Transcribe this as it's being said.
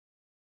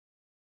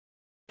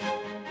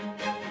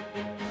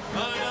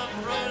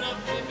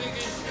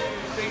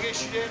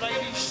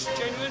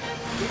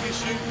Big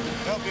issue,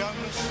 help the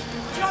homeless.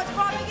 Would you like to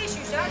buy a big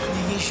issue, sir?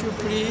 Big issue,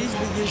 please,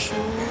 big issue.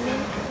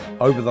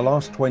 Over the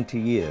last 20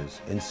 years,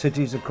 in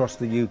cities across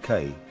the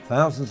UK,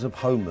 thousands of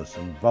homeless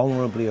and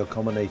vulnerably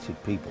accommodated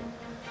people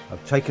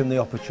have taken the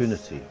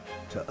opportunity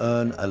to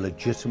earn a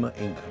legitimate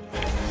income.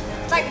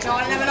 Take your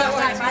time and have a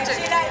nice day, mate.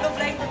 See you later,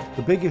 lovely.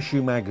 The Big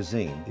Issue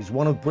magazine is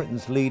one of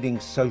Britain's leading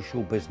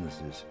social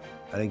businesses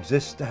and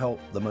exists to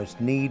help the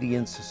most needy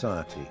in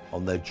society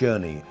on their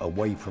journey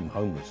away from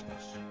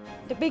homelessness.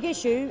 The Big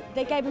Issue,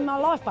 they gave me my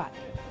life back.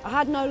 I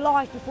had no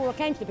life before I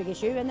came to the Big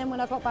Issue, and then when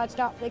I got badged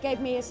up, they gave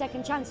me a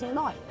second chance in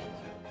life.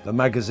 The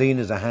magazine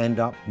is a hand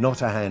up,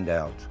 not a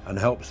handout, and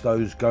helps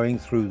those going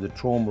through the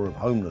trauma of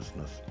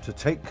homelessness to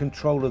take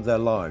control of their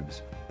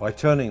lives by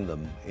turning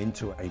them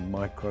into a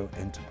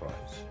micro-enterprise.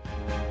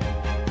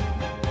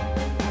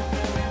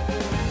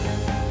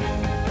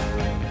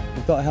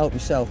 You've got to help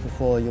yourself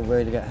before you'll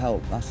really get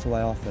help. That's the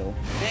way I feel.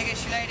 Big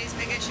issue, ladies,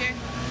 big issue.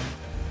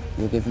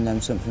 You're giving them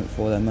something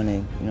for their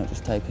money. You're not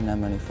just taking their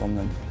money from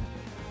them.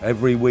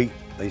 Every week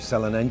they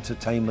sell an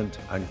entertainment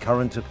and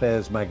current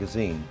affairs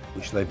magazine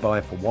which they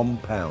buy for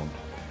 £1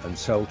 and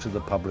sell to the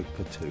public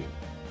for £2.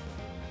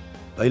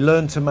 They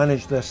learn to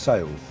manage their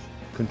sales,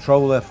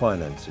 control their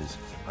finances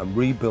and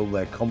rebuild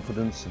their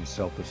confidence and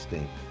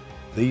self-esteem.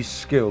 These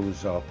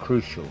skills are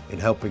crucial in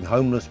helping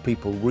homeless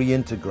people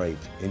reintegrate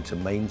into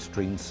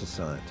mainstream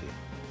society.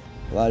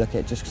 Well, I look at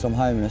it, just because I'm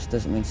homeless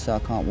doesn't mean to say I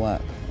can't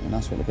work, and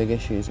that's what the Big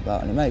Issue is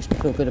about, and it makes me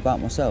feel good about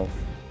myself.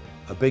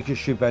 A Big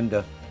Issue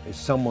vendor is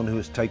someone who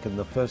has taken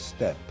the first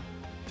step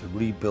to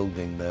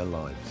rebuilding their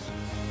lives.